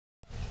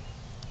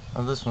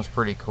Well, this one's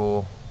pretty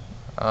cool.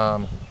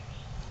 Um,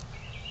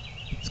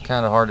 it's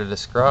kind of hard to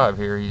describe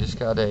here. You just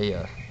got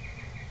a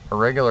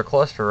regular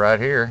cluster right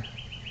here.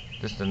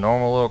 Just a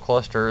normal little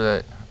cluster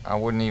that I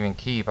wouldn't even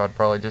keep. I'd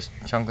probably just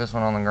chunk this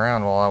one on the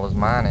ground while I was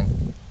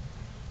mining.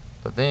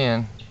 But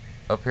then,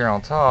 up here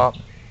on top,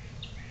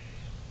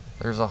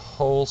 there's a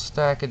whole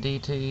stack of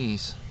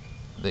DTEs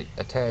that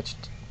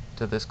attached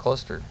to this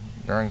cluster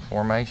during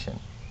formation.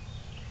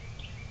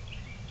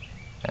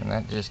 And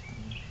that just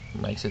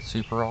makes it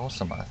super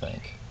awesome, I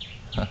think.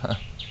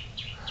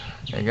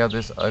 You got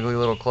this ugly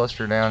little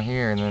cluster down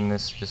here, and then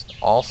this just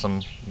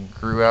awesome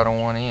grew out on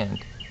one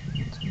end.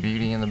 It's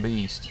Beauty and the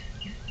Beast.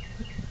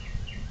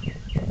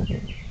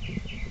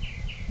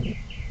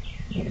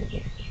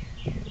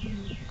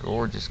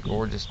 Gorgeous,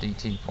 gorgeous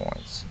DT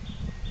points.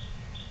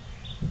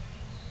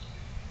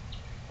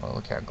 Well,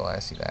 look how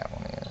glassy that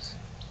one is.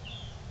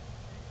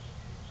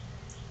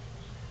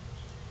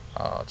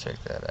 Oh,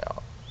 check that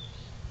out.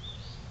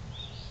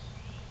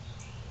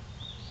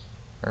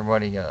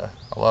 Everybody, a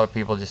lot of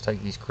people just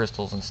take these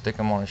crystals and stick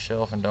them on a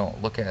shelf and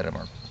don't look at them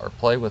or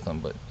play with them.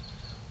 But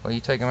when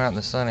you take them out in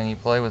the sun and you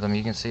play with them,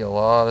 you can see a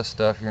lot of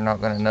stuff you're not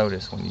going to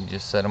notice when you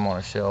just set them on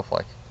a shelf,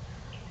 like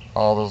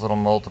all those little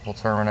multiple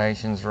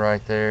terminations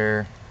right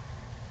there.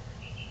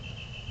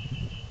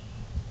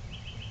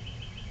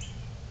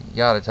 You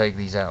got to take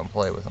these out and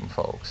play with them,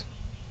 folks.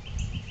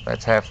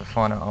 That's half the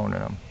fun of owning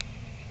them.